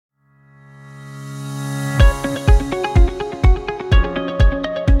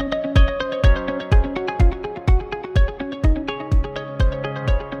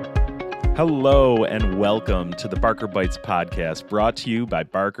Hello and welcome to the Barker Bites podcast, brought to you by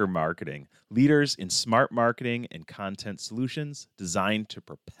Barker Marketing, leaders in smart marketing and content solutions designed to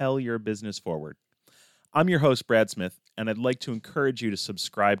propel your business forward. I'm your host, Brad Smith, and I'd like to encourage you to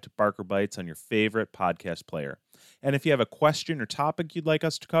subscribe to Barker Bites on your favorite podcast player. And if you have a question or topic you'd like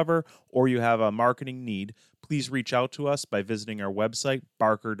us to cover, or you have a marketing need, please reach out to us by visiting our website,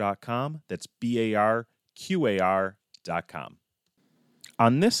 barker.com. That's BARQAR.com.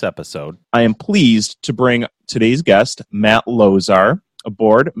 On this episode, I am pleased to bring today's guest, Matt Lozar,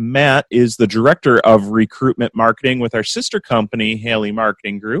 aboard. Matt is the Director of Recruitment Marketing with our sister company, Haley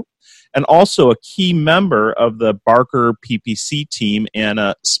Marketing Group, and also a key member of the Barker PPC team and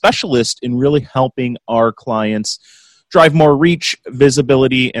a specialist in really helping our clients drive more reach,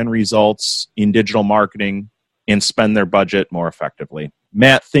 visibility, and results in digital marketing and spend their budget more effectively.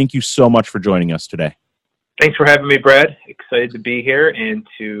 Matt, thank you so much for joining us today. Thanks for having me, Brad. Excited to be here and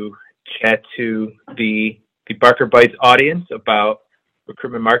to chat to the Barker Bites audience about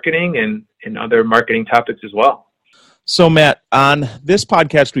recruitment marketing and other marketing topics as well. So, Matt, on this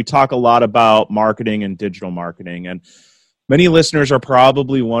podcast, we talk a lot about marketing and digital marketing, and many listeners are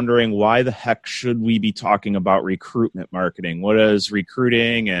probably wondering, why the heck should we be talking about recruitment marketing? What does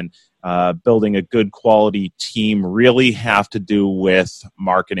recruiting and building a good quality team really have to do with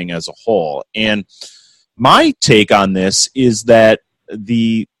marketing as a whole? And my take on this is that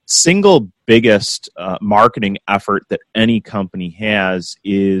the single biggest marketing effort that any company has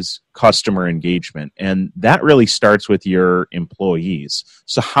is customer engagement. And that really starts with your employees.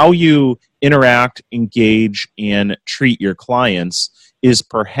 So how you interact, engage, and treat your clients is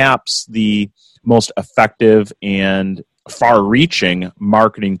perhaps the most effective and far-reaching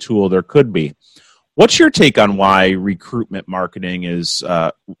marketing tool there could be. What's your take on why recruitment marketing is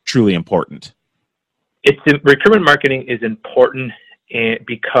truly important? Recruitment marketing is important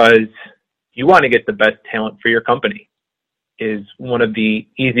because you want to get the best talent for your company is one of the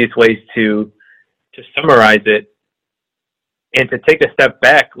easiest ways to summarize it. And to take a step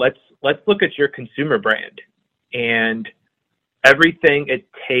back, let's look at your consumer brand and everything it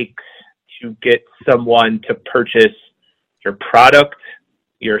takes to get someone to purchase your product,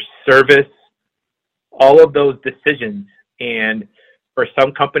 your service, all of those decisions. And for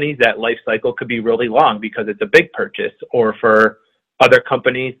some companies, that life cycle could be really long because it's a big purchase, or for other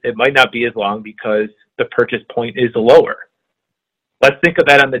companies, it might not be as long because the purchase point is lower. Let's think of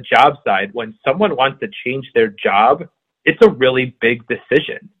that on the job side. When someone wants to change their job, it's a really big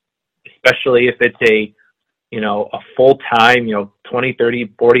decision, especially if it's a full-time, 20, 30,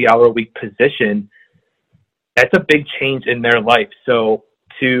 40-hour week position. That's a big change in their life. So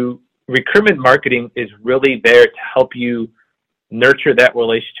recruitment marketing is really there to help you nurture that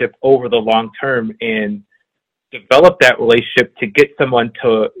relationship over the long term and develop that relationship to get someone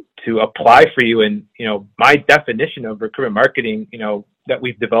to apply for you. And, my definition of recruitment marketing, that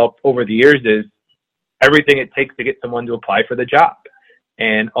we've developed over the years is everything it takes to get someone to apply for the job.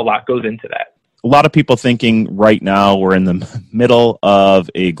 And a lot goes into that. A lot of people thinking right now we're in the middle of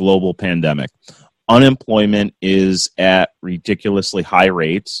a global pandemic. Unemployment is at ridiculously high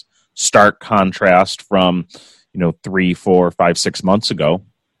rates, stark contrast from 3, 4, 5, 6 months ago.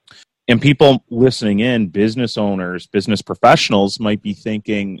 And people listening in, business owners, business professionals might be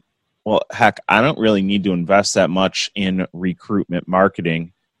thinking, well, heck, I don't really need to invest that much in recruitment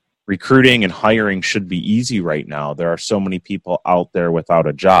marketing. Recruiting and hiring should be easy right now. There are so many people out there without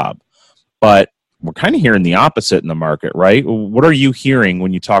a job. But we're kind of hearing the opposite in the market, right? What are you hearing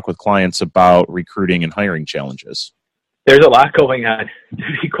when you talk with clients about recruiting and hiring challenges? There's a lot going on, to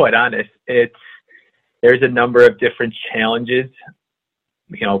be quite honest. There's a number of different challenges.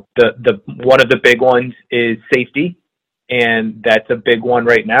 The one of the big ones is safety, and that's a big one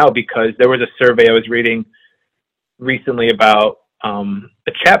right now because there was a survey I was reading recently about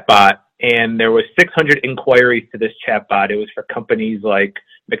a chatbot, and there was 600 inquiries to this chatbot. It was for companies like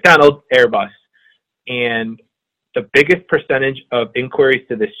McDonald's, Airbus, and the biggest percentage of inquiries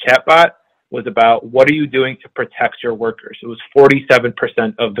to this chatbot was about what are you doing to protect your workers? It was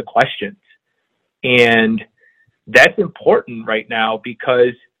 47% of the questions. And that's important right now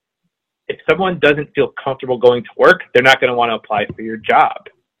because if someone doesn't feel comfortable going to work, they're not going to want to apply for your job.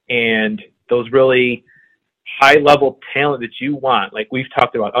 And those really high-level talent that you want, like we've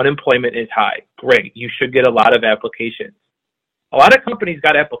talked about, unemployment is high. Great. You should get a lot of applications. A lot of companies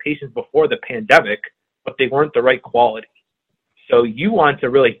got applications before the pandemic, but they weren't the right quality. So you want to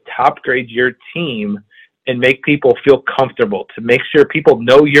really top grade your team and make people feel comfortable, to make sure people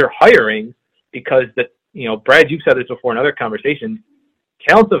know you're hiring, because Brad, you've said this before in other conversations,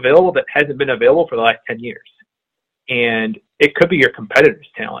 talent's available that hasn't been available for the last 10 years. And it could be your competitor's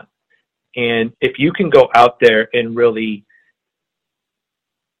talent. And if you can go out there and really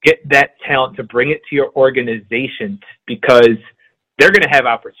get that talent to bring it to your organization, because they're going to have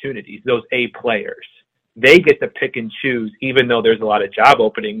opportunities, those A players. They get to pick and choose, even though there's a lot of job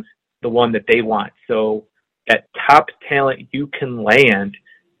openings, the one that they want. So that top talent you can land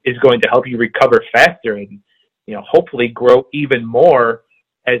is going to help you recover faster and, hopefully grow even more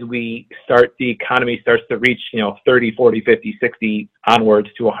as the economy starts to reach, 30, 40, 50, 60 onwards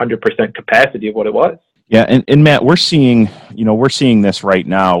to 100% capacity of what it was. Yeah. And Matt, we're seeing this right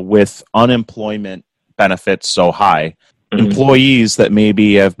now with unemployment benefits so high. Mm-hmm. Employees that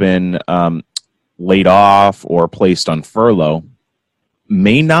maybe have been laid off or placed on furlough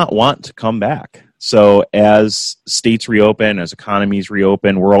may not want to come back. So as states reopen, as economies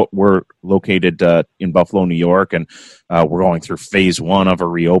reopen, we're located in Buffalo, New York, and we're going through phase 1 of a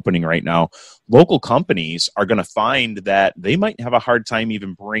reopening right now. Local companies are going to find that they might have a hard time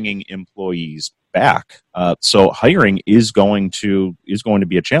even bringing employees back. So hiring is going to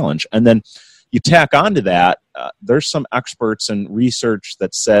be a challenge. And then you tack onto that, there's some experts and research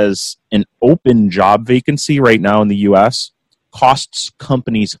that says an open job vacancy right now in the U.S. costs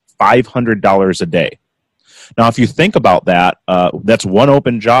companies $500 a day. Now, if you think about that, that's one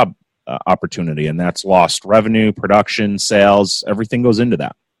open job opportunity, and that's lost revenue, production, sales, everything goes into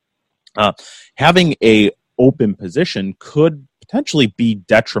that. Having a open position could potentially be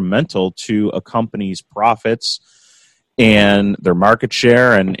detrimental to a company's profits and their market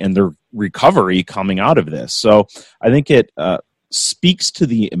share and their recovery coming out of this. So I think it speaks to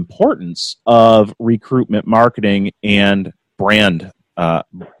the importance of recruitment marketing and brand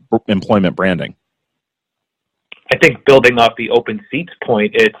employment branding. I think building off the open seats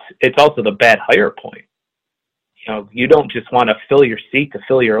point, it's also the bad hire point. You don't just want to fill your seat to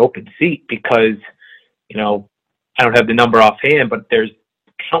fill your open seat because, I don't have the number offhand, but there's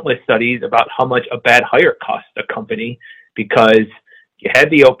countless studies about how much a bad hire costs a company because you had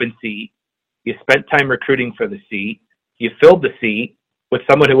the open seat, you spent time recruiting for the seat, you filled the seat with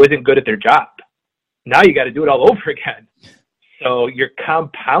someone who isn't good at their job. Now you got to do it all over again. So you're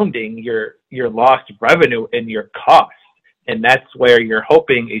compounding your lost revenue and your costs. And that's where you're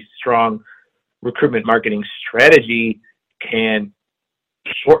hoping a strong recruitment marketing strategy can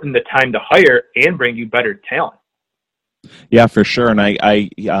shorten the time to hire and bring you better talent. Yeah, for sure. And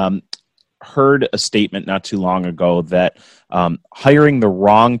I heard a statement not too long ago that hiring the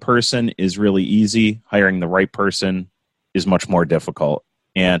wrong person is really easy. Hiring the right person is much more difficult.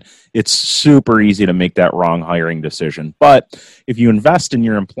 And it's super easy to make that wrong hiring decision. But if you invest in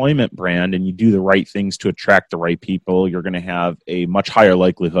your employment brand and you do the right things to attract the right people, you're going to have a much higher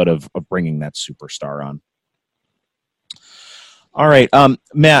likelihood of bringing that superstar on. All right,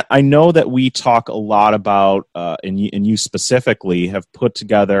 Matt, I know that we talk a lot about, and you specifically have put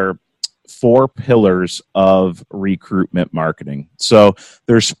together 4 pillars of recruitment marketing. So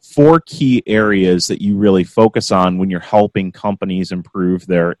there's 4 key areas that you really focus on when you're helping companies improve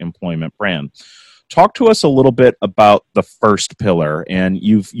their employment brand. Talk to us a little bit about the first pillar, and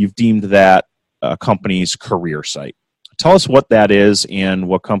you've deemed that a company's career site. Tell us what that is and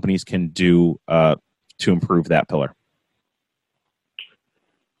what companies can do to improve that pillar.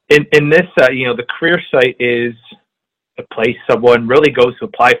 In this, the career site is a place someone really goes to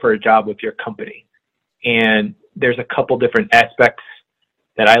apply for a job with your company. And there's a couple different aspects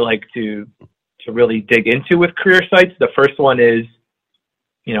that I like to really dig into with career sites. The first one is,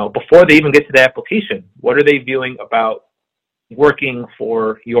 before they even get to the application, what are they viewing about working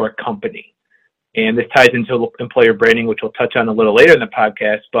for your company? And this ties into employer branding, which we'll touch on a little later in the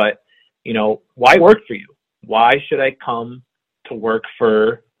podcast. But, why work for you? Why should I come to work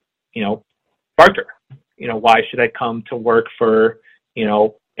for, Barker? Why should I come to work for,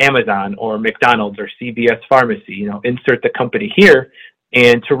 Amazon or McDonald's or CVS Pharmacy? Insert the company here,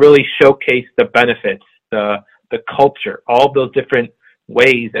 and to really showcase the benefits, the culture, all those different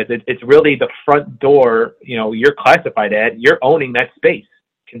ways. As it's really the front door. You're classified ad. You're owning that space.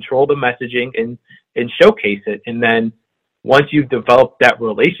 Control the messaging and showcase it. And then once you've developed that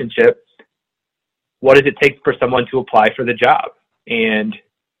relationship, what does it take for someone to apply for the job? And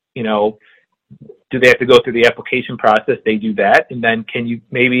do they have to go through the application process? They do that. And then can you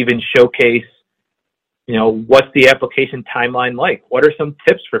maybe even showcase, what's the application timeline like? What are some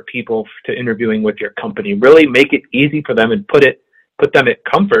tips for people to interviewing with your company? Really make it easy for them and put them at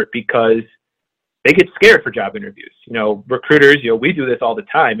comfort, because they get scared for job interviews. Recruiters, we do this all the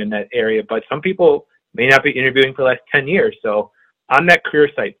time in that area, but some people may not be interviewing for the last 10 years. So on that career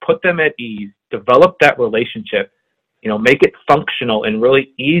site, put them at ease, develop that relationship, make it functional and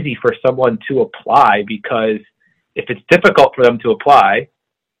really easy for someone to apply, because if it's difficult for them to apply,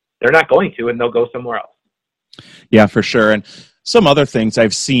 they're not going to, and they'll go somewhere else. Yeah, for sure. And some other things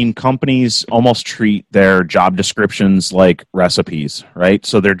I've seen companies almost treat their job descriptions like recipes, right?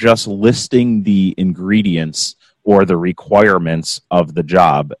 So they're just listing the ingredients or the requirements of the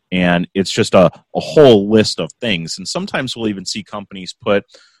job. And it's just a whole list of things. And sometimes we'll even see companies put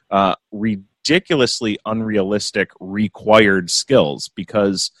ridiculously unrealistic required skills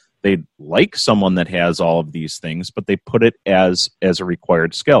because they like someone that has all of these things, but they put it as a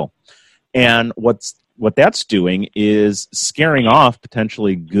required skill. And what that's doing is scaring off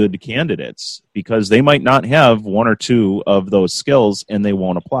potentially good candidates because they might not have one or two of those skills and they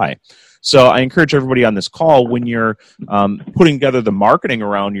won't apply. So I encourage everybody on this call, when you're putting together the marketing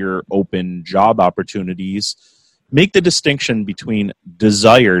around your open job opportunities, make the distinction between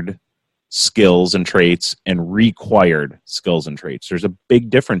desired skills and traits and required skills and traits. There's a big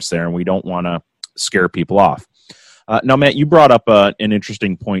difference there, and we don't want to scare people off. Now, Matt, you brought up an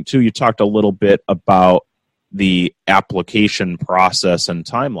interesting point, too. You talked a little bit about the application process and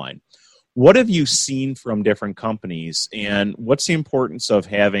timeline. What have you seen from different companies, and what's the importance of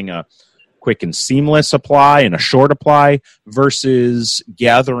having a quick and seamless apply and a short apply versus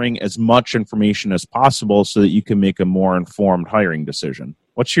gathering as much information as possible so that you can make a more informed hiring decision?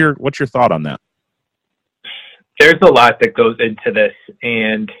 What's your thought on that? There's a lot that goes into this,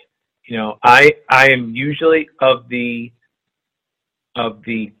 and I am usually of the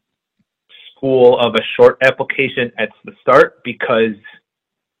school of a short application at the start, because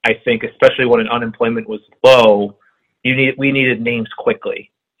I think, especially when unemployment was low, we needed names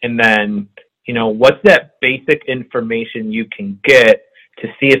quickly. And then, what's that basic information you can get to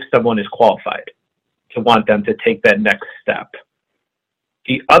see if someone is qualified, to want them to take that next step.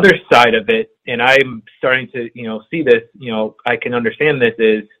 The other side of it, and I'm starting to, see this, I can understand this,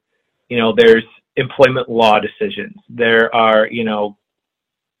 is, there's employment law decisions. There are,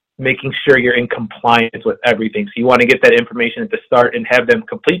 making sure you're in compliance with everything. So you want to get that information at the start and have them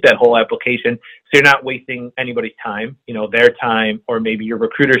complete that whole application so you're not wasting anybody's time, their time, or maybe your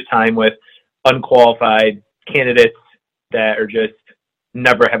recruiter's time with unqualified candidates that are just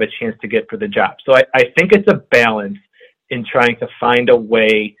never have a chance to get for the job. So I think it's a balance in trying to find a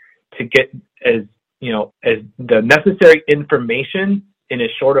way to get as the necessary information in as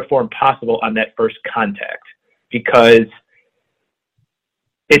short a form possible on that first contact, because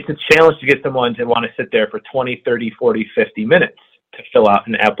it's a challenge to get someone to want to sit there for 20, 30, 40, 50 minutes to fill out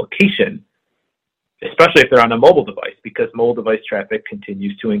an application, especially if they're on a mobile device, because mobile device traffic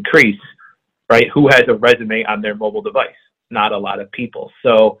continues to increase, right? Who has a resume on their mobile device? Not a lot of people.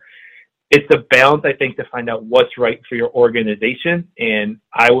 So it's a balance, I think, to find out what's right for your organization. And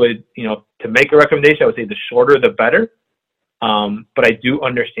I would, to make a recommendation, I would say the shorter, the better. But I do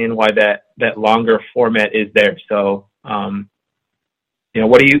understand why that longer format is there. So,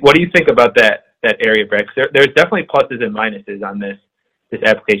 what do you think about that area, Brad? There's definitely pluses and minuses on this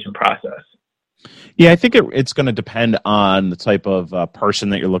application process. Yeah, I think it's going to depend on the type of person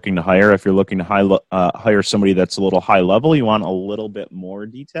that you're looking to hire. If you're looking to hire somebody that's a little high level, you want a little bit more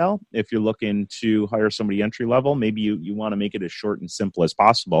detail. If you're looking to hire somebody entry level, maybe you want to make it as short and simple as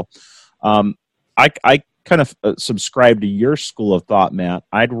possible. I kind of subscribe to your school of thought, Matt.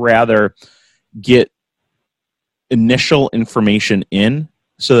 I'd rather get initial information in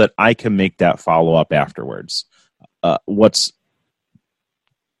so that I can make that follow-up afterwards. What's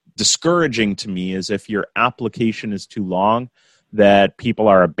discouraging to me is if your application is too long, that people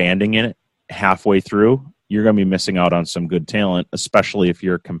are abandoning it halfway through, you're going to be missing out on some good talent, especially if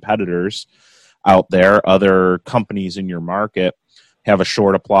your competitors out there, other companies in your market, have a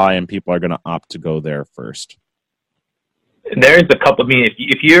short apply and people are going to opt to go there first. And there's a couple,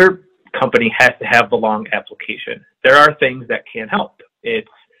 if your company has to have the long application, there are things that can help. If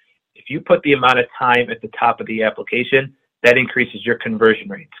you put the amount of time at the top of the application, that increases your conversion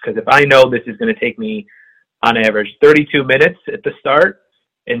rates. Because if I know this is going to take me on average 32 minutes at the start,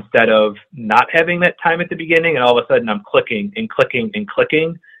 instead of not having that time at the beginning and all of a sudden I'm clicking and clicking and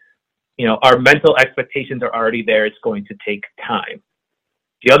clicking, our mental expectations are already there. It's going to take time.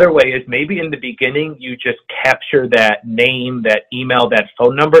 The other way is maybe in the beginning, you just capture that name, that email, that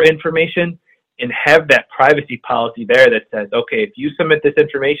phone number information, and have that privacy policy there that says, okay, if you submit this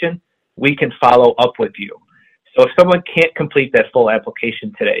information, we can follow up with you. So if someone can't complete that full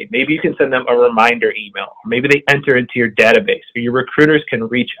application today, maybe you can send them a reminder email, or maybe they enter into your database, or your recruiters can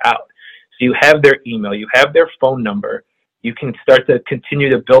reach out. So you have their email, you have their phone number. You can start to continue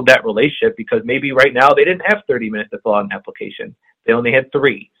to build that relationship, because maybe right now they didn't have 30 minutes to fill out an application. They only had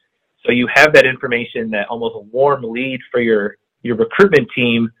 3. So you have that information, that almost a warm lead for your recruitment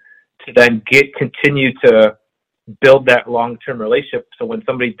team to then continue to build that long-term relationship so when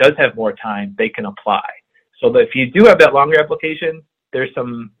somebody does have more time, they can apply. So that if you do have that longer application, there's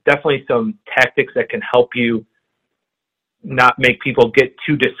definitely some tactics that can help you not make people get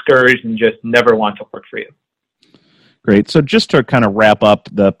too discouraged and just never want to work for you. Great. So just to kind of wrap up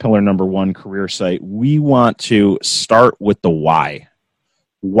the pillar number 1 career site, we want to start with the why.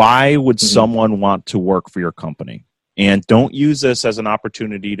 Why would someone want to work for your company? And don't use this as an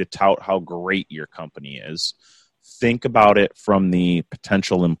opportunity to tout how great your company is. Think about it from the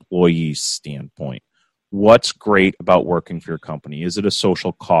potential employee's standpoint. What's great about working for your company? Is it a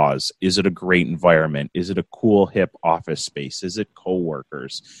social cause? Is it a great environment? Is it a cool, hip office space? Is it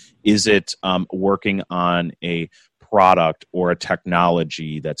coworkers? Is it working on a product or a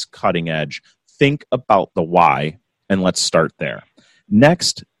technology that's cutting edge? Think about the why, and let's start there.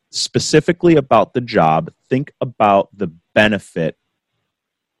 Next, specifically about the job, think about the benefit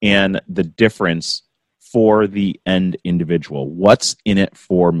and the difference for the end individual. What's in it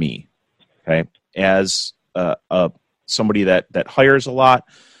for me? Okay. As somebody that hires a lot,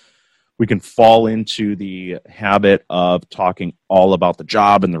 we can fall into the habit of talking all about the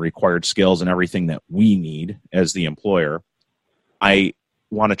job and the required skills and everything that we need as the employer. I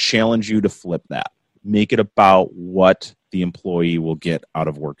want to challenge you to flip that. Make it about what the employee will get out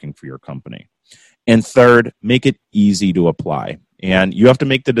of working for your company. And third, make it easy to apply. And you have to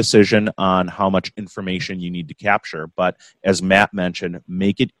make the decision on how much information you need to capture. But as Matt mentioned,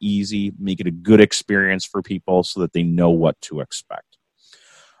 make it easy, make it a good experience for people so that they know what to expect.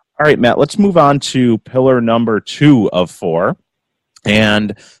 All right, Matt, let's move on to pillar number 2 of 4.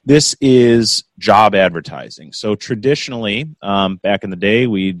 And this is job advertising. So traditionally, back in the day,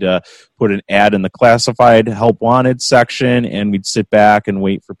 we'd put an ad in the classified help wanted section, and we'd sit back and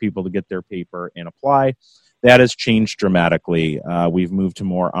wait for people to get their paper and apply. That has changed dramatically. We've moved to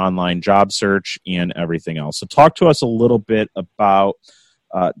more online job search and everything else. So talk to us a little bit about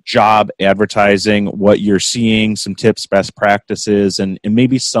job advertising, what you're seeing, some tips, best practices, and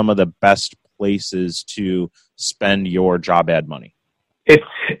maybe some of the best places to spend your job ad money.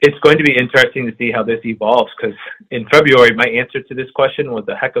 It's going to be interesting to see how this evolves, because in February, my answer to this question was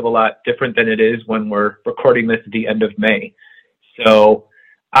a heck of a lot different than it is when we're recording this at the end of May. So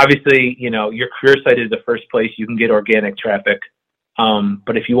obviously, your career site is the first place you can get organic traffic.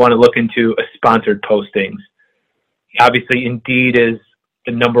 But if you want to look into a sponsored postings, obviously Indeed is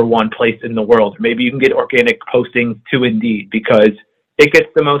the number 1 place in the world. Maybe you can get organic postings to Indeed because it gets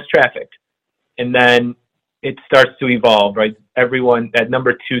the most traffic. And then it starts to evolve, right? Everyone, that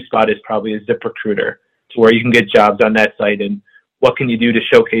number 2 spot is probably a ZipRecruiter, to where you can get jobs on that site, and what can you do to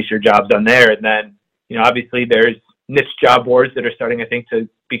showcase your jobs on there? And then, obviously there's niche job boards that are starting, I think, to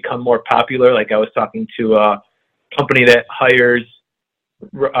become more popular. Like I was talking to a company that hires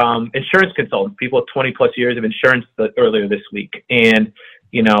insurance consultants, people with 20 plus years of insurance earlier this week. And,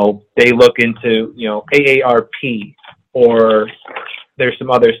 they look into, AARP, or there's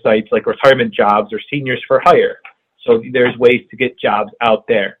some other sites like retirement jobs or seniors for hire. So there's ways to get jobs out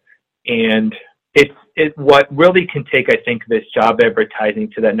there. And what really can take, I think, this job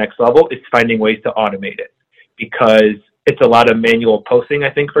advertising to that next level is finding ways to automate it, because it's a lot of manual posting, I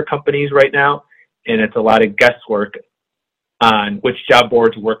think, for companies right now. And it's a lot of guesswork on which job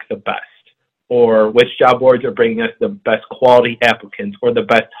boards work the best, or which job boards are bringing us the best quality applicants or the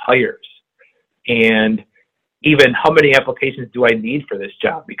best hires. And even how many applications do I need for this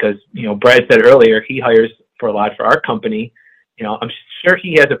job? Because, Brad said earlier, he hires for a lot for our company. I'm sure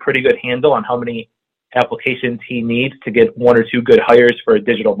he has a pretty good handle on how many applications he needs to get 1 or 2 good hires for a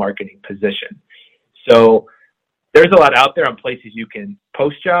digital marketing position. So there's a lot out there on places you can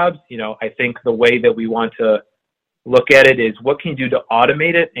post jobs. I think the way that we want to look at it is, what can you do to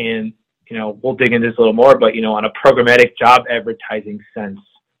automate it? And, we'll dig into this a little more, but, on a programmatic job advertising sense,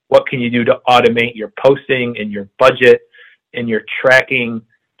 what can you do to automate your posting and your budget and your tracking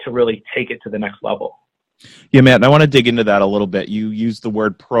to really take it to the next level? Yeah, Matt, and I want to dig into that a little bit. You used the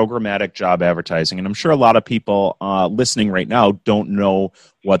word programmatic job advertising, and I'm sure a lot of people listening right now don't know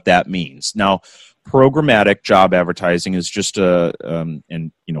what that means. Now, programmatic job advertising is just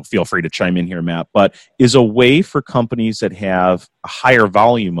and feel free to chime in here, Matt, but is a way for companies that have a higher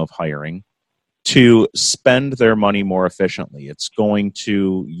volume of hiring to spend their money more efficiently. It's going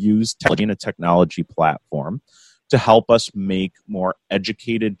to use a technology platform to help us make more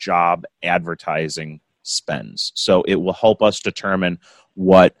educated job advertising spends. So it will help us determine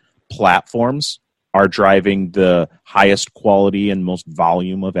what platforms are driving the highest quality and most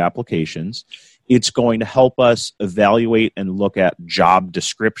volume of applications. It's going to help us evaluate and look at job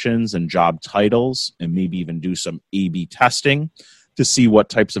descriptions and job titles, and maybe even do some A/B testing to see what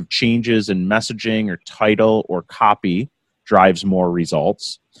types of changes in messaging or title or copy drives more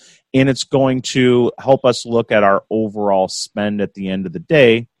results. And it's going to help us look at our overall spend at the end of the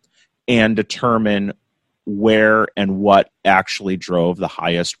day and determine where and what actually drove the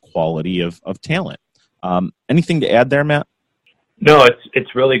highest quality of talent. Anything to add there, Matt? No,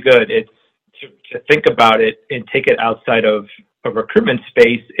 it's really good. It's to think about it and take it outside of a recruitment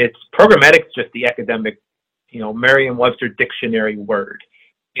space. It's programmatic's just the academic, Merriam-Webster dictionary word.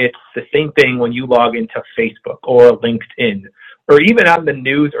 It's the same thing when you log into Facebook or LinkedIn or even on the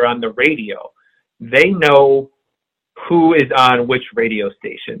news or on the radio. They know who is on which radio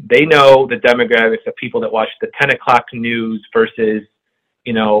station. They know the demographics of people that watch the 10 o'clock news versus,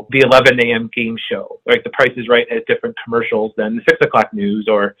 the 11 a.m. game show. Like The Price is Right has different commercials than the 6 o'clock news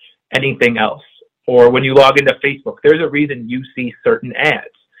or anything else. Or when you log into Facebook, there's a reason you see certain ads.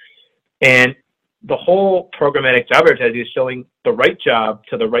 And the whole programmatic job advertising is showing the right job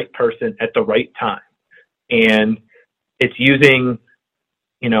to the right person at the right time. And it's using,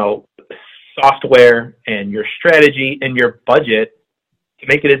 software and your strategy and your budget to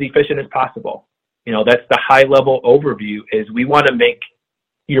make it as efficient as possible. That's the high level overview is we want to make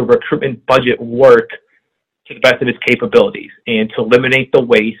your recruitment budget work to the best of its capabilities and to eliminate the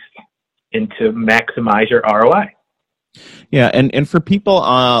waste and to maximize your ROI. Yeah, and for people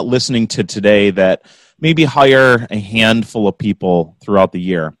listening to today that maybe hire a handful of people throughout the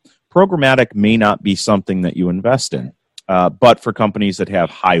year, programmatic may not be something that you invest in. But for companies that have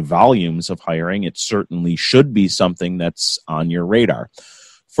high volumes of hiring, it certainly should be something that's on your radar.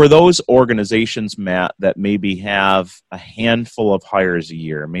 For those organizations, Matt, that maybe have a handful of hires a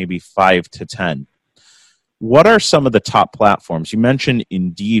year, maybe 5 to 10, what are some of the top platforms? You mentioned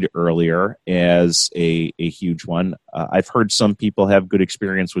Indeed earlier as a huge one. I've heard some people have good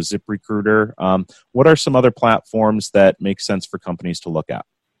experience with ZipRecruiter. What are some other platforms that make sense for companies to look at?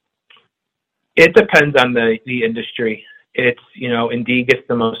 It depends on the industry. It's, Indeed gets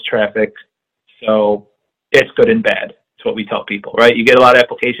the most traffic, so it's good and bad. It's what we tell people, right? You get a lot of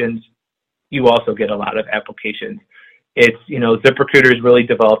applications. You also get a lot of applications. It's, ZipRecruiter is really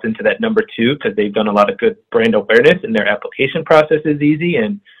developed into that number 2 because they've done a lot of good brand awareness and their application process is easy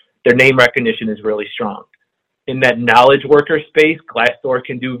and their name recognition is really strong. In that knowledge worker space, Glassdoor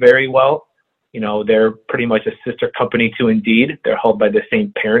can do very well. They're pretty much a sister company to Indeed. They're held by the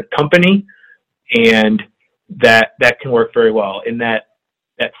same parent company. And that can work very well. In that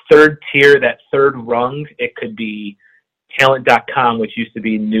third tier, that third rung, it could be Talent.com, which used to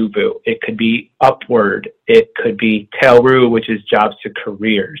be Nuvu. It could be Upward. It could be Tailroo, which is Jobs to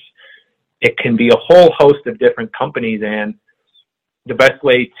Careers. It can be a whole host of different companies. And the best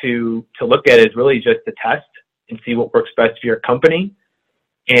way to look at it is really just to test and see what works best for your company.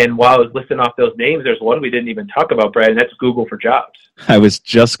 And while I was listing off those names, there's one we didn't even talk about, Brad, and that's Google for Jobs. I was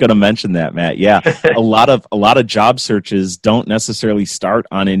just going to mention that, Matt. Yeah, a lot of job searches don't necessarily start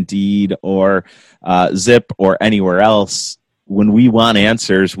on Indeed or Zip or anywhere else. When we want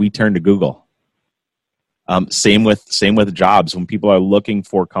answers, we turn to Google. Same with jobs. When people are looking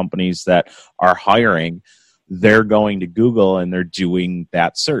for companies that are hiring, they're going to Google and they're doing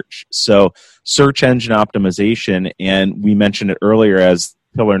that search. So search engine optimization, and we mentioned it earlier as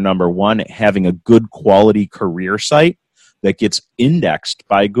pillar number 1, having a good quality career site that gets indexed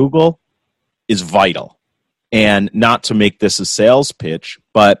by Google is vital. And not to make this a sales pitch,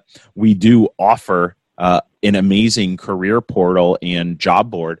 but we do offer an amazing career portal and job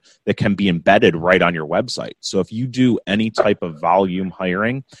board that can be embedded right on your website. So if you do any type of volume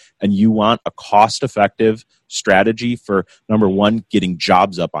hiring and you want a cost-effective strategy for, number 1, getting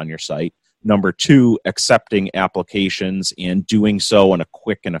jobs up on your site, number 2, accepting applications and doing so in a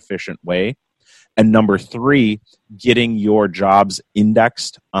quick and efficient way, and number 3, getting your jobs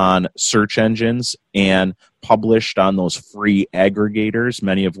indexed on search engines and published on those free aggregators,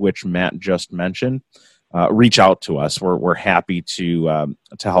 many of which Matt just mentioned, reach out to us. We're happy to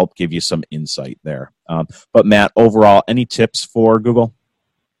help give you some insight there. But Matt, overall, any tips for Google?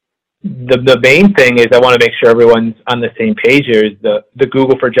 The main thing is I want to make sure everyone's on the same page here is the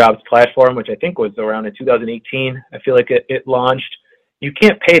Google for Jobs platform, which I think was around in 2018. I feel like it launched. You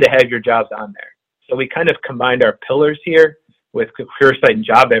can't pay to have your jobs on there. So we kind of combined our pillars here with career site and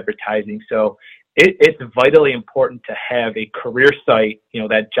job advertising. So it's vitally important to have a career site,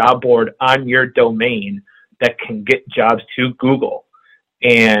 that job board on your domain that can get jobs to Google.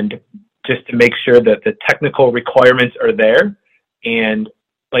 And just to make sure that the technical requirements are there. And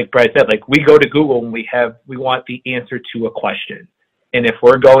like Brad said, like we go to Google and we want the answer to a question. And if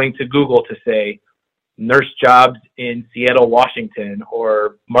we're going to Google to say nurse jobs in Seattle, Washington,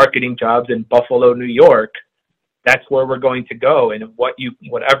 or marketing jobs in Buffalo, New York, that's where we're going to go. And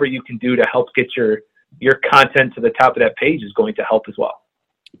whatever you can do to help get your content to the top of that page is going to help as well.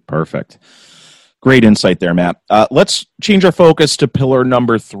 Perfect. Great insight there, Matt. Let's change our focus to pillar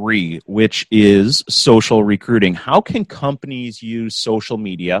number 3, which is social recruiting. How can companies use social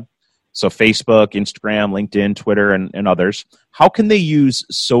media, so Facebook, Instagram, LinkedIn, Twitter, and others, how can they use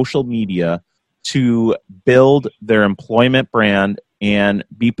social media to build their employment brand and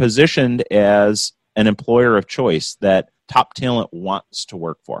be positioned as an employer of choice that top talent wants to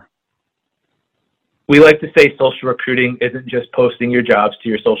work for? We like to say social recruiting isn't just posting your jobs to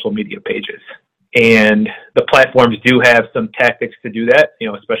your social media pages. And the platforms do have some tactics to do that,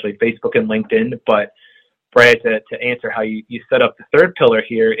 especially Facebook and LinkedIn. But Brad, to answer how you set up the third pillar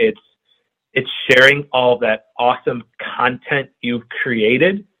here, it's sharing all that awesome content you've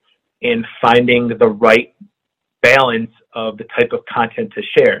created and finding the right balance of the type of content to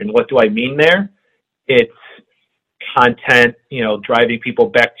share. And what do I mean there? It's content, driving people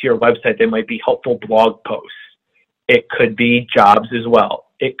back to your website. They might be helpful blog posts. It could be jobs as well.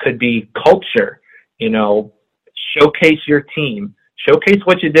 It could be culture, showcase your team, showcase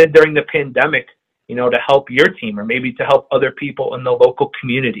what you did during the pandemic, to help your team or maybe to help other people in the local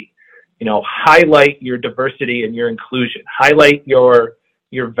community. Highlight your diversity and your inclusion, highlight your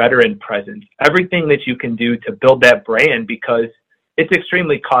veteran presence, everything that you can do to build that brand, because it's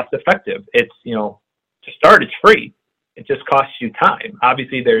extremely cost effective. It's, to start, it's free. It just costs you time.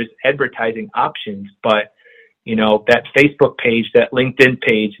 Obviously there's advertising options, but that Facebook page, that LinkedIn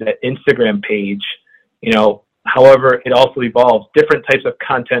page, that Instagram page, however it also evolves, different types of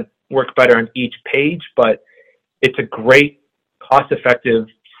content work better on each page, but it's a great cost effective,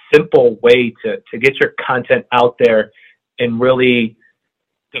 simple way to get your content out there and really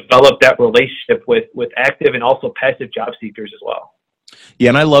develop that relationship with active and also passive job seekers as well. Yeah,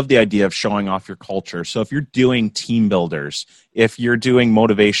 and I love the idea of showing off your culture. So if you're doing team builders, if you're doing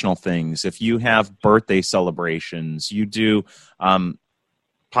motivational things, if you have birthday celebrations, you do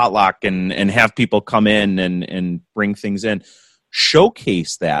potluck and have people come in and bring things in,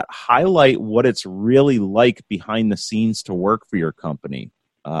 showcase that, highlight what it's really like behind the scenes to work for your company.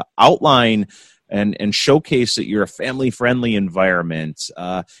 Outline and showcase that you're a family-friendly environment.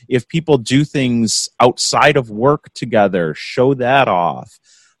 If people do things outside of work together, show that off.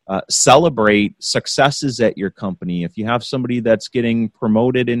 Celebrate successes at your company. If you have somebody that's getting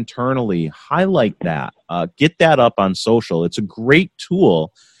promoted internally, highlight that. Get that up on social. It's a great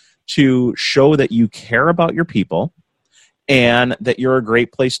tool to show that you care about your people and that you're a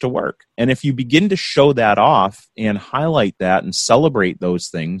great place to work. And if you begin to show that off and highlight that and celebrate those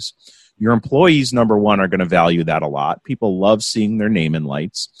things, your employees, number one, are going to value that a lot. People love seeing their name in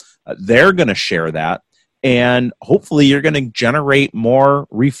lights. They're going to share that. And hopefully you're going to generate more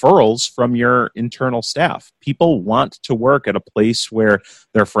referrals from your internal staff. People want to work at a place where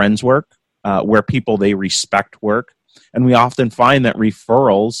their friends work, where people they respect work. And we often find that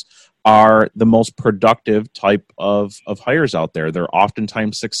referrals are the most productive type of hires out there. They're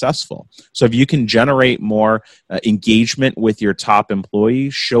oftentimes successful. So if you can generate more engagement with your top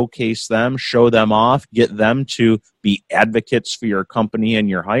employees, showcase them, show them off, get them to be advocates for your company and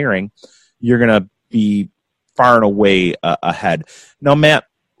your hiring, you're going to be far and away ahead. Now, Matt,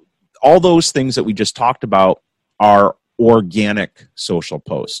 all those things that we just talked about are organic social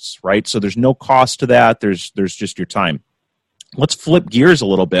posts, right? So there's no cost to that. There's just your time. Let's flip gears a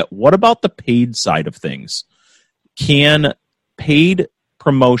little bit. What about the paid side of things? Can paid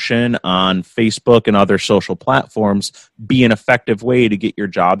promotion on Facebook and other social platforms be an effective way to get your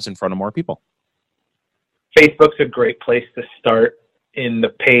jobs in front of more people? Facebook's a great place to start in the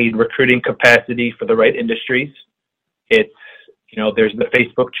paid recruiting capacity for the right industries. It's, there's the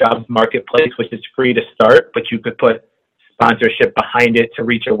Facebook Jobs Marketplace, which is free to start, but you could put sponsorship behind it to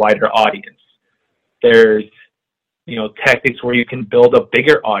reach a wider audience. There's tactics where you can build a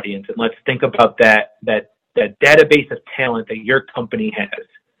bigger audience. And let's think about that database of talent that your company has.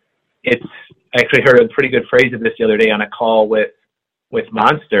 I actually heard a pretty good phrase of this the other day on a call with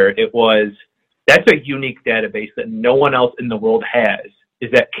Monster. That's a unique database that no one else in the world has,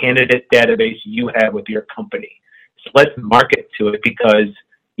 is that candidate database you have with your company. So let's market to it because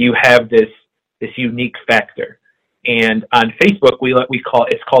you have this unique factor. And on Facebook,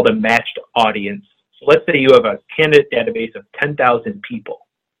 it's called a matched audience. So let's say you have a candidate database of 10,000 people.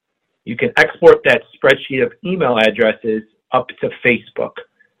 You can export that spreadsheet of email addresses up to Facebook.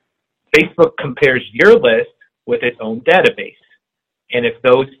 Facebook compares your list with its own database. And if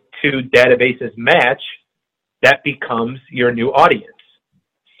those two databases match, that becomes your new audience.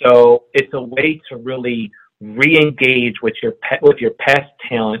 So it's a way to really re-engage with your past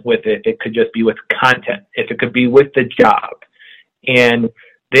talent with it. It could just be with content. If it could be with the job. And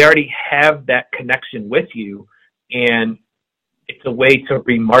they already have that connection with you. And it's a way to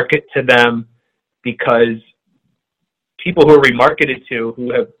remarket to them, because people who are remarketed to,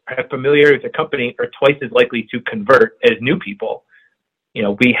 who have familiarity with the company, are twice as likely to convert as new people. You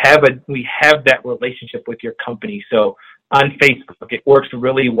know, we have that relationship with your company. So on Facebook, it works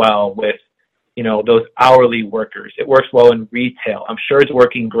really well with, you know, those hourly workers. It works well in retail. I'm sure it's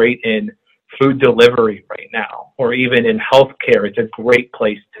working great in food delivery right now, or even in healthcare. It's a great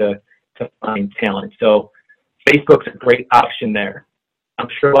place to find talent. So Facebook's a great option there. I'm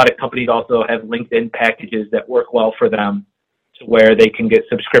sure a lot of companies also have LinkedIn packages that work well for them, to where they can get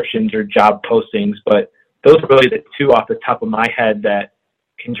subscriptions or job postings. But those are really the two off the top of my head that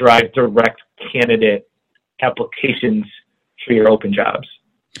can drive direct candidate applications for your open jobs.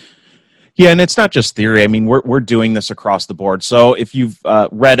 Yeah, and it's not just theory. I mean, we're doing this across the board. So if you've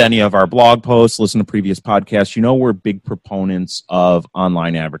read any of our blog posts, listened to previous podcasts, you know we're big proponents of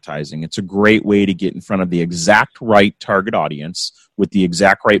online advertising. It's a great way to get in front of the exact right target audience with the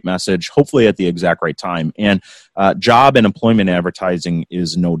exact right message, hopefully at the exact right time. And job and employment advertising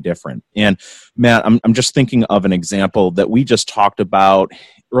is no different. And Matt, I'm just thinking of an example that we just talked about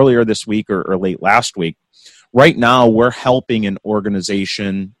earlier this week or late last week. Right now, we're helping an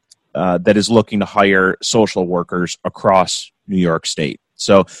organization that is looking to hire social workers across New York State.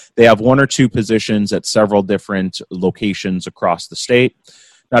 So they have one or two positions at several different locations across the state.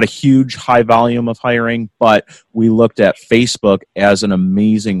 Not a huge high volume of hiring, but we looked at Facebook as an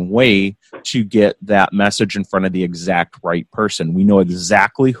amazing way to get that message in front of the exact right person. We know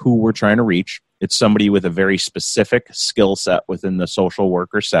exactly who we're trying to reach. It's somebody with a very specific skill set within the social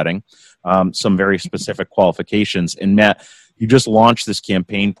worker setting, some very specific qualifications. And Matt, you just launched this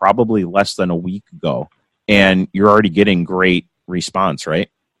campaign probably less than a week ago, and you're already getting great response, right?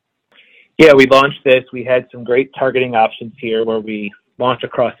 Yeah, we launched this. We had some great targeting options here where we launched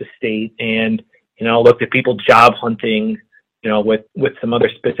across the state, and, you know, looked at people job hunting, you know, with some other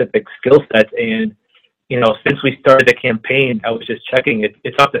specific skill sets. And, you know, since we started the campaign, I was just checking it.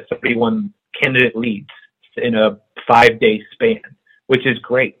 It's up to 31 candidate leads in a 5-day span, which is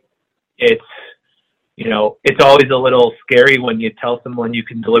great. It's, you know, it's always a little scary when you tell someone you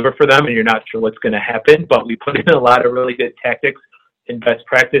can deliver for them and you're not sure what's going to happen, but we put in a lot of really good tactics and best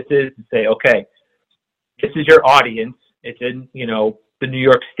practices to say, okay, this is your audience. It's in, you know, the New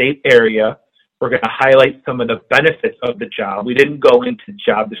York State area. We're going to highlight some of the benefits of the job. We didn't go into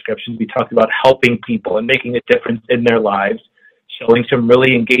job descriptions. We talked about helping people and making a difference in their lives, showing some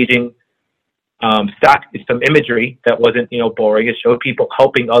really engaging some imagery that wasn't, you know, boring. It showed people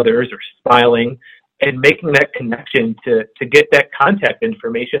helping others or smiling, and making that connection to get that contact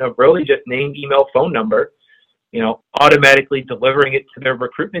information of really just name, email, phone number, you know, automatically delivering it to their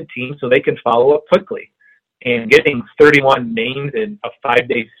recruitment team so they can follow up quickly. And getting 31 names in a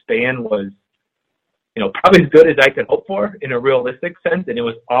 5-day span was, you know, probably as good as I could hope for in a realistic sense. And it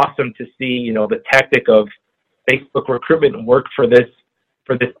was awesome to see, you know, the tactic of Facebook recruitment work for this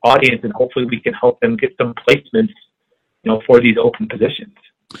audience, and hopefully we can help them get some placements, you know, for these open positions.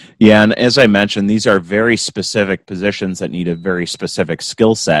 Yeah, and as I mentioned, these are very specific positions that need a very specific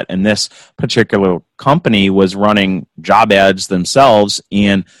skill set. And this particular company was running job ads themselves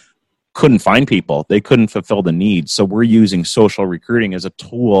and couldn't find people. They couldn't fulfill the need. So we're using social recruiting as a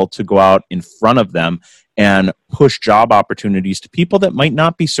tool to go out in front of them and push job opportunities to people that might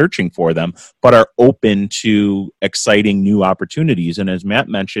not be searching for them, but are open to exciting new opportunities. And as Matt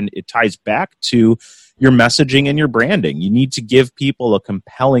mentioned, it ties back to your messaging and your branding. You need to give people a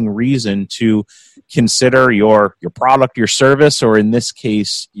compelling reason to consider your product, your service, or in this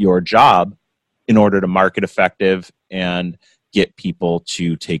case, your job, in order to market effective and get people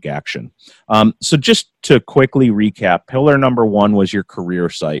to take action. So just to quickly recap, pillar number 1 was your career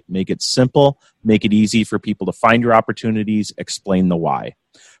site. Make it simple, make it easy for people to find your opportunities, explain the why.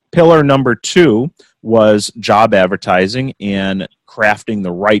 Pillar number 2 was job advertising and crafting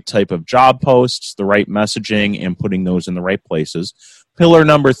the right type of job posts, the right messaging, and putting those in the right places. Pillar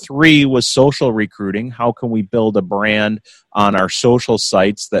number 3 was social recruiting. How can we build a brand on our social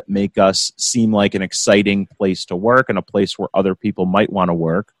sites that make us seem like an exciting place to work and a place where other people might want to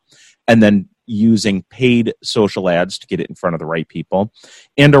work? And then using paid social ads to get it in front of the right people.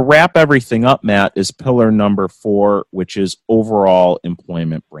 And to wrap everything up, Matt, is pillar number 4, which is overall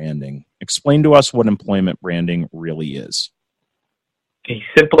employment branding. Explain to us what employment branding really is. The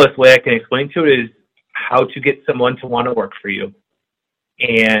simplest way I can explain to it is how to get someone to want to work for you.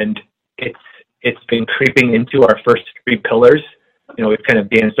 And it's been creeping into our first 3 pillars we've kind of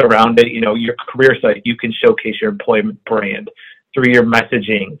danced around it. Your career site, you can showcase your employment brand through your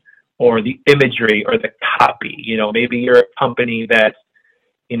messaging or the imagery or the copy. Maybe you're a company that's,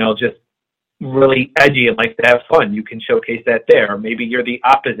 just really edgy and likes to have fun. You can showcase that there. Or maybe you're the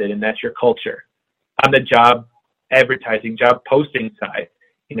opposite and that's your culture. On the job advertising, job posting side,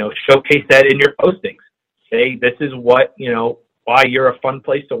 showcase that in your postings. Say, this is what, why you're a fun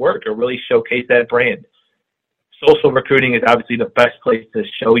place to work, or really showcase that brand. Social recruiting is obviously the best place to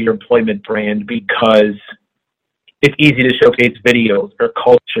show your employment brand because it's easy to showcase videos or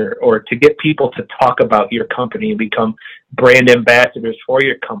culture, or to get people to talk about your company and become brand ambassadors for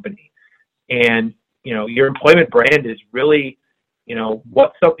your company. And, your employment brand is really,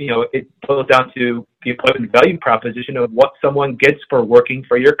 it boils down to the employment value proposition of what someone gets for working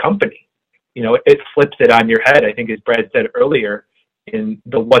for your company. It flips it on your head. I think, as Brad said earlier, in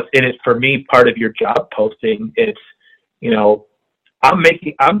the what's in it for me part of your job posting, it's,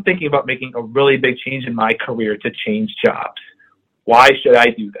 I'm thinking about making a really big change in my career to change jobs. Why should I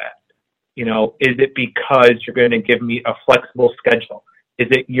do that? Is it because you're going to give me a flexible schedule? Is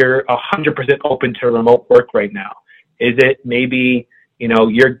it you're 100% open to remote work right now? Is it maybe,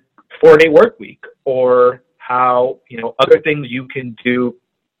 your 4-day work week, or how, other things you can do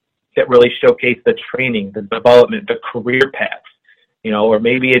that really showcase the training, the development, the career paths, or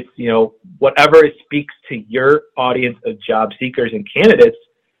maybe it's, whatever it speaks to your audience of job seekers and candidates.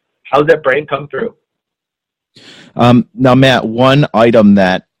 How's that brand come through? Now, Matt, one item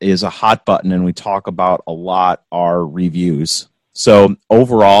that is a hot button and we talk about a lot are reviews. So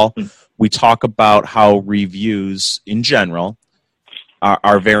overall, we talk about how reviews in general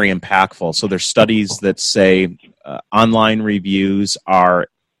are very impactful. So there's studies that say online reviews are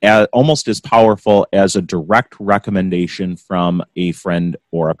almost as powerful as a direct recommendation from a friend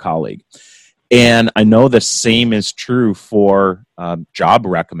or a colleague. And I know the same is true for job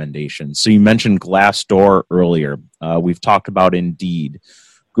recommendations. So you mentioned Glassdoor earlier. We've talked about Indeed,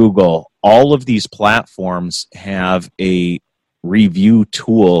 Google. All of these platforms have a review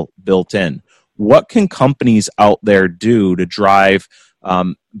tool built in. What can companies out there do to drive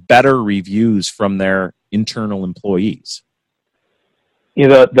better reviews from their internal employees?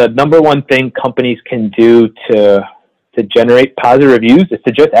 The number one thing companies can do to generate positive reviews is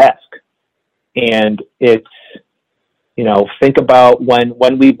to just ask. And it's, think about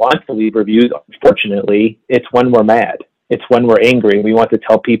when we want to leave reviews. Unfortunately, it's when we're mad. It's when we're angry. We want to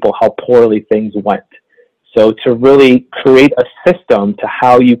tell people how poorly things went. So to really create a system to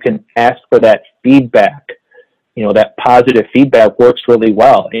how you can ask for that feedback, that positive feedback works really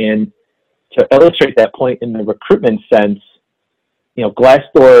well. And to illustrate that point in the recruitment sense,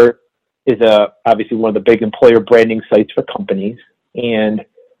 Glassdoor is obviously one of the big employer branding sites for companies. And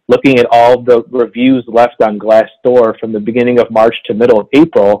looking at all the reviews left on Glassdoor from the beginning of March to middle of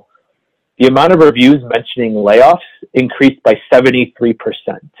April, the amount of reviews mentioning layoffs increased by 73%,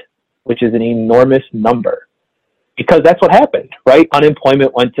 which is an enormous number, because that's what happened, right?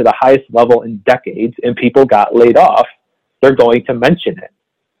 Unemployment went to the highest level in decades and people got laid off. They're going to mention it.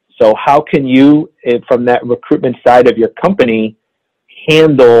 So how can you, from that recruitment side of your company,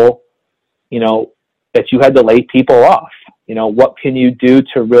 handle, that you had to lay people off? What can you do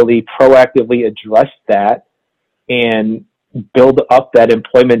to really proactively address that and build up that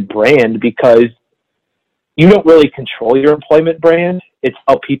employment brand? Because you don't really control your employment brand. It's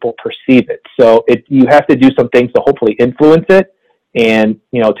how people perceive it. So you have to do some things to hopefully influence it. And,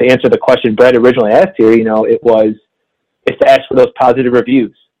 to answer the question Brett originally asked here, it's to ask for those positive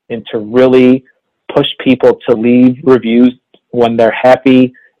reviews and to really push people to leave reviews when they're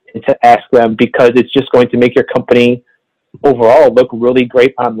happy, and to ask them, because it's just going to make your company overall look really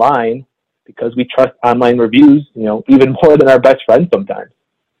great online, because we trust online reviews, even more than our best friends sometimes.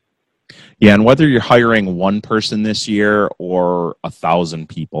 Yeah, and whether you're hiring one person this year or 1,000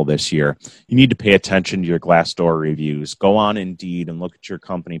 people this year, you need to pay attention to your Glassdoor reviews. Go on Indeed and look at your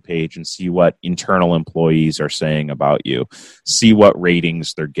company page and see what internal employees are saying about you. See what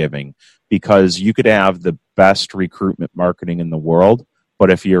ratings they're giving, because you could have the best recruitment marketing in the world,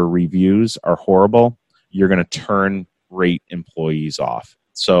 but if your reviews are horrible, you're going to turn great employees off.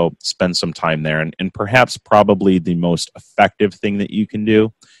 So spend some time there. And perhaps probably the most effective thing that you can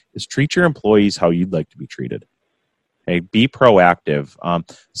do is treat your employees how you'd like to be treated. Okay, be proactive,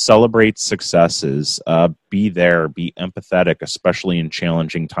 celebrate successes, be there, be empathetic, especially in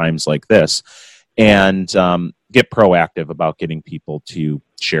challenging times like this, and get proactive about getting people to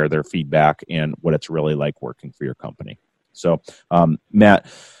share their feedback and what it's really like working for your company. So, Matt,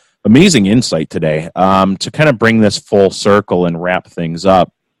 amazing insight today. To kind of bring this full circle and wrap things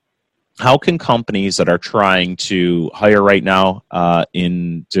up, how can companies that are trying to hire right now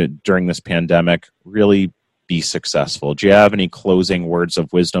during this pandemic really be successful? Do you have any closing words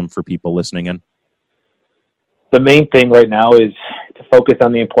of wisdom for people listening in? The main thing right now is to focus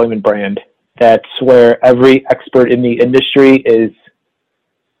on the employment brand. That's where every expert in the industry is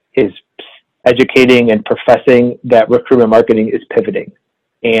educating and professing that recruitment marketing is pivoting.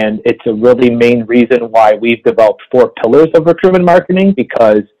 And it's a really main reason why we've developed 4 pillars of recruitment marketing,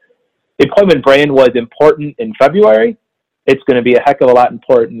 because employment brand was important in February. It's going to be a heck of a lot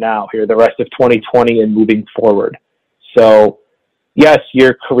important now here, the rest of 2020 and moving forward. So yes,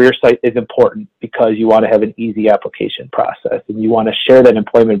 your career site is important because you want to have an easy application process and you want to share that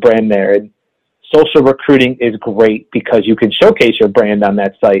employment brand there. And social recruiting is great because you can showcase your brand on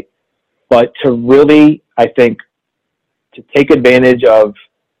that site. But to really, I think, to take advantage of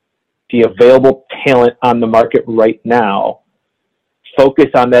the available talent on the market right now, focus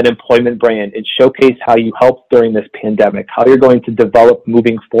on that employment brand and showcase how you helped during this pandemic, how you're going to develop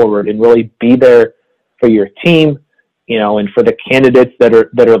moving forward, and really be there for your team, and for the candidates that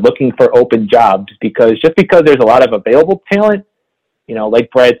are looking for open jobs. Because just because there's a lot of available talent,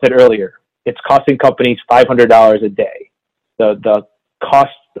 like Brad said earlier, it's costing companies $500 a day. The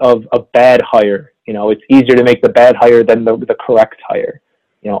cost of a bad hire, it's easier to make the bad hire than the correct hire.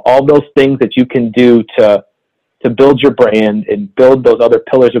 All those things that you can do to build your brand and build those other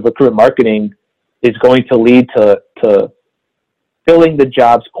pillars of recruitment marketing is going to lead to filling the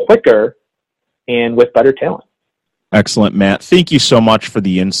jobs quicker and with better talent. Excellent, Matt. Thank you so much for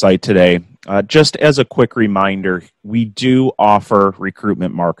the insight today. Just as a quick reminder, we do offer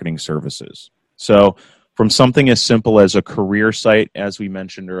recruitment marketing services. So from something as simple as a career site, as we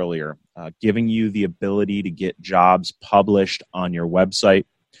mentioned earlier, giving you the ability to get jobs published on your website,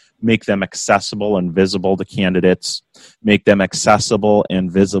 make them accessible and visible to candidates, make them accessible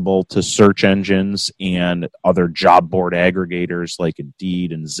and visible to search engines and other job board aggregators like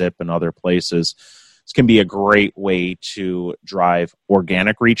Indeed and Zip and other places. This can be a great way to drive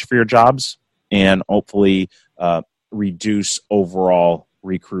organic reach for your jobs and hopefully reduce overall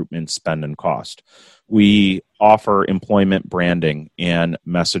recruitment spend and cost. We offer employment branding and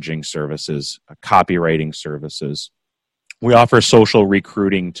messaging services, copywriting services. We offer social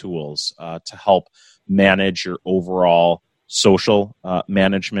recruiting tools to help manage your overall social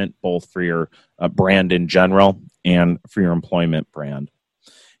management, both for your brand in general and for your employment brand.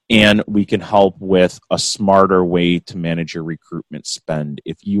 And we can help with a smarter way to manage your recruitment spend.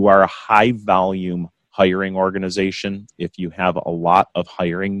 If you are a high volume hiring organization, if you have a lot of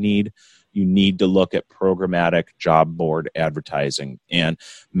hiring need, you need to look at programmatic job board advertising. And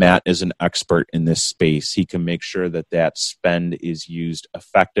Matt is an expert in this space. He can make sure that that spend is used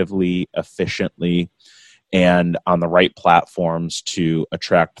effectively, efficiently, and on the right platforms to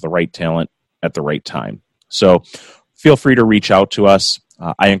attract the right talent at the right time. So feel free to reach out to us.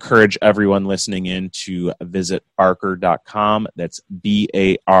 I encourage everyone listening in to visit barqr.com. That's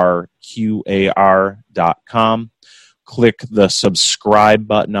BARQAR.com. Click the subscribe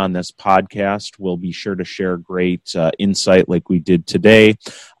button on this podcast. We'll be sure to share great insight like we did today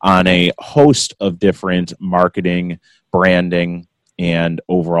on a host of different marketing, branding, and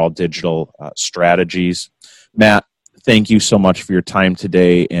overall digital strategies. Matt, thank you so much for your time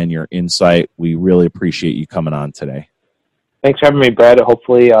today and your insight. We really appreciate you coming on today. Thanks for having me, Brad.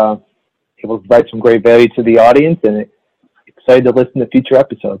 Hopefully able to provide some great value to the audience, and excited to listen to future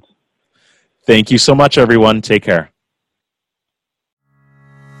episodes. Thank you so much, everyone. Take care.